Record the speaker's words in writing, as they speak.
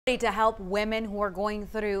To help women who are going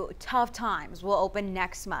through tough times will open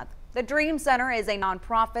next month. The Dream Center is a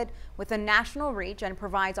nonprofit with a national reach and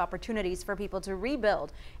provides opportunities for people to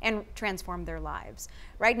rebuild and transform their lives.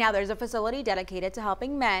 Right now, there's a facility dedicated to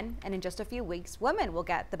helping men, and in just a few weeks, women will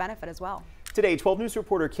get the benefit as well. Today, 12 News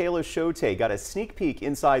reporter Kayla Shote got a sneak peek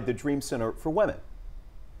inside the Dream Center for Women.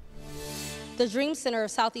 The Dream Center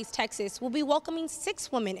of Southeast Texas will be welcoming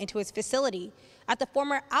 6 women into its facility at the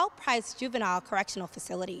former Outprice Juvenile Correctional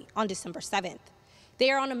Facility on December 7th.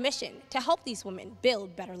 They are on a mission to help these women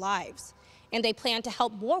build better lives, and they plan to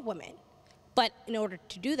help more women. But in order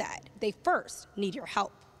to do that, they first need your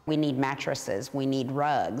help. We need mattresses, we need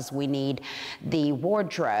rugs, we need the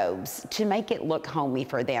wardrobes to make it look homey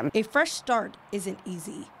for them. A fresh start isn't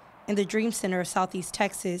easy, and the Dream Center of Southeast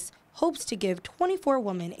Texas hopes to give 24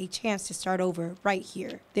 women a chance to start over right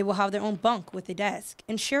here. They will have their own bunk with a desk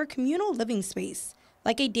and share communal living space,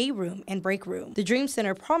 like a day room and break room. The Dream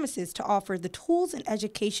Center promises to offer the tools and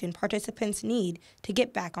education participants need to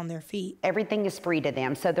get back on their feet. Everything is free to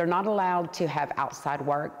them, so they're not allowed to have outside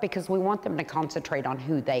work because we want them to concentrate on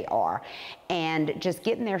who they are and just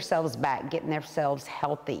getting themselves back, getting themselves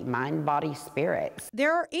healthy, mind, body, spirit.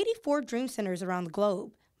 There are 84 Dream Centers around the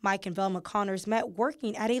globe. Mike and Velma Connors met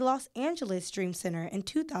working at a Los Angeles Dream Center in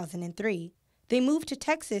 2003. They moved to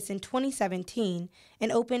Texas in 2017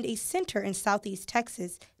 and opened a center in Southeast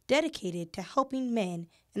Texas dedicated to helping men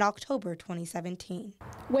in October 2017.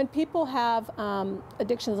 When people have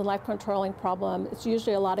addictions and life-controlling problems, it's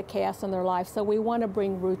usually a lot of chaos in their life, so we want to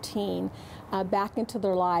bring routine back into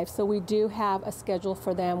their lives, so we do have a schedule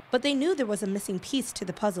for them. But they knew there was a missing piece to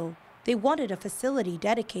the puzzle. They wanted a facility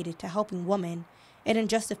dedicated to helping women. And in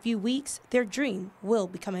just a few weeks, their dream will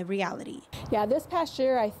become a reality. Yeah, this past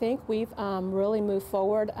year, I think we've really moved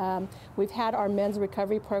forward. We've had our men's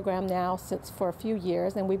recovery program now for a few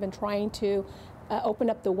years, and we've been trying to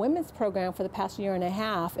open up the women's program for the past year and a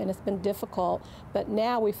half, and it's been difficult. But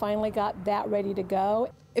now we finally got that ready to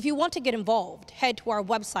go. If you want to get involved, head to our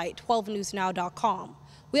website, 12newsnow.com.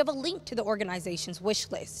 We have a link to the organization's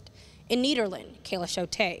wish list. In Nederland, Kayla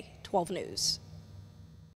Shote, 12 News.